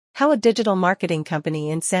How a digital marketing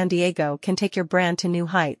company in San Diego can take your brand to new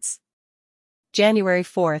heights. January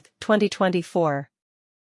 4, 2024.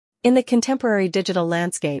 In the contemporary digital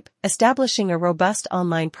landscape, establishing a robust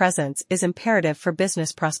online presence is imperative for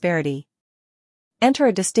business prosperity. Enter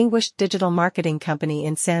a distinguished digital marketing company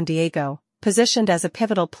in San Diego, positioned as a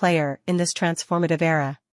pivotal player in this transformative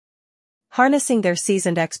era. Harnessing their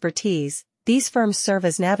seasoned expertise, these firms serve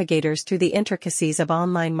as navigators through the intricacies of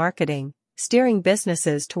online marketing, steering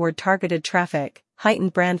businesses toward targeted traffic,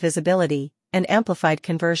 heightened brand visibility, and amplified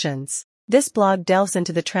conversions. This blog delves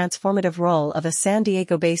into the transformative role of a San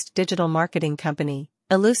Diego-based digital marketing company,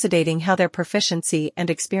 elucidating how their proficiency and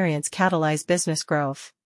experience catalyze business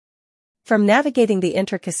growth. From navigating the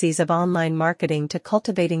intricacies of online marketing to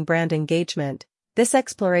cultivating brand engagement, this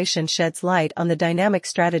exploration sheds light on the dynamic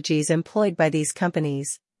strategies employed by these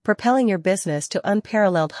companies, propelling your business to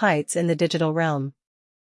unparalleled heights in the digital realm.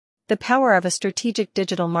 The power of a strategic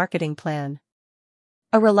digital marketing plan.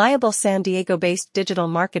 A reliable San Diego-based digital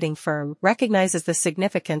marketing firm recognizes the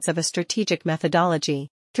significance of a strategic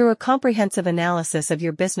methodology. Through a comprehensive analysis of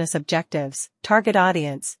your business objectives, target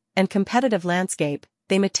audience, and competitive landscape,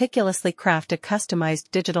 they meticulously craft a customized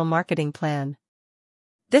digital marketing plan.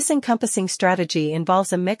 This encompassing strategy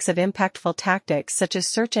involves a mix of impactful tactics such as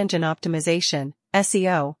search engine optimization,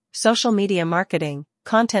 SEO, social media marketing,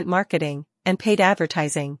 content marketing, and paid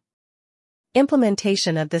advertising.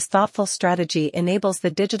 Implementation of this thoughtful strategy enables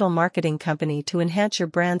the digital marketing company to enhance your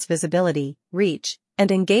brand's visibility, reach,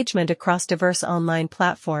 and engagement across diverse online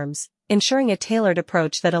platforms, ensuring a tailored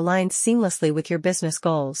approach that aligns seamlessly with your business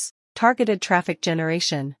goals. Targeted traffic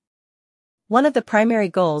generation. One of the primary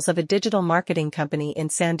goals of a digital marketing company in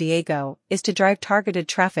San Diego is to drive targeted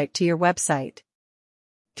traffic to your website.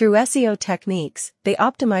 Through SEO techniques, they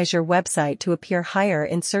optimize your website to appear higher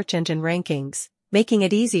in search engine rankings, making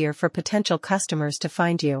it easier for potential customers to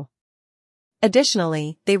find you.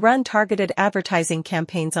 Additionally, they run targeted advertising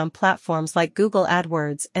campaigns on platforms like Google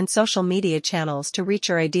AdWords and social media channels to reach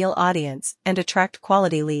your ideal audience and attract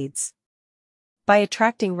quality leads. By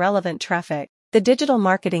attracting relevant traffic, the digital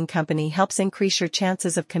marketing company helps increase your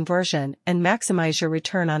chances of conversion and maximize your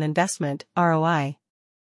return on investment, ROI.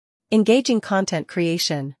 Engaging content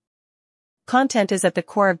creation. Content is at the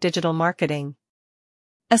core of digital marketing.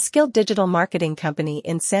 A skilled digital marketing company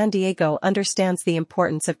in San Diego understands the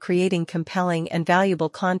importance of creating compelling and valuable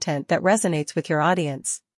content that resonates with your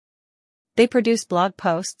audience. They produce blog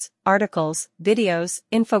posts, articles, videos,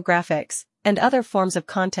 infographics, and other forms of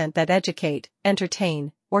content that educate,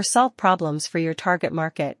 entertain, or solve problems for your target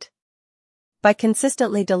market. By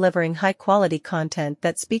consistently delivering high-quality content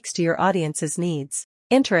that speaks to your audience's needs,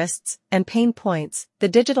 interests, and pain points, the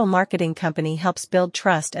digital marketing company helps build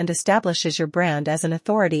trust and establishes your brand as an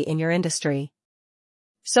authority in your industry.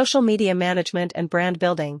 Social media management and brand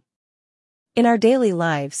building. In our daily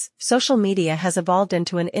lives, social media has evolved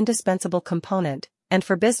into an indispensable component, and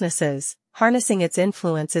for businesses, harnessing its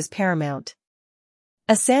influence is paramount.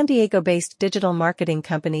 A San Diego-based digital marketing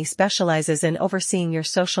company specializes in overseeing your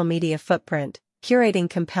social media footprint, curating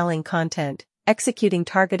compelling content, executing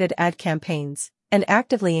targeted ad campaigns, and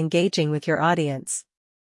actively engaging with your audience.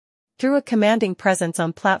 Through a commanding presence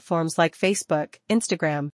on platforms like Facebook,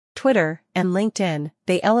 Instagram, Twitter, and LinkedIn,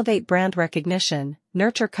 they elevate brand recognition,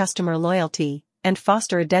 nurture customer loyalty, and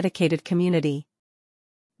foster a dedicated community.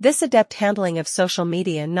 This adept handling of social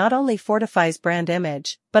media not only fortifies brand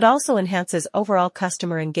image, but also enhances overall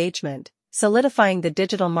customer engagement, solidifying the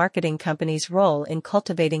digital marketing company's role in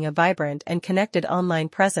cultivating a vibrant and connected online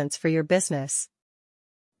presence for your business.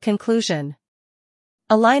 Conclusion.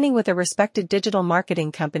 Aligning with a respected digital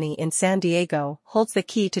marketing company in San Diego holds the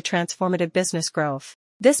key to transformative business growth.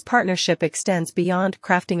 This partnership extends beyond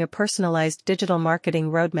crafting a personalized digital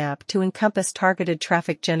marketing roadmap to encompass targeted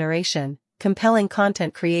traffic generation, compelling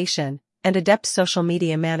content creation, and adept social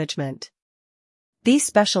media management. These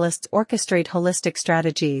specialists orchestrate holistic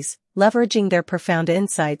strategies, leveraging their profound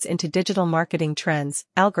insights into digital marketing trends,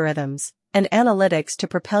 algorithms, and analytics to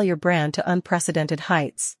propel your brand to unprecedented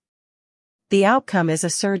heights. The outcome is a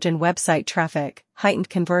surge in website traffic, heightened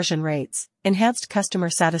conversion rates, enhanced customer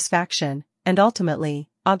satisfaction, and ultimately,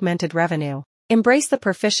 augmented revenue. Embrace the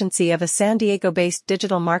proficiency of a San Diego-based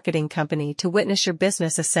digital marketing company to witness your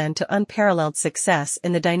business ascend to unparalleled success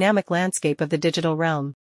in the dynamic landscape of the digital realm.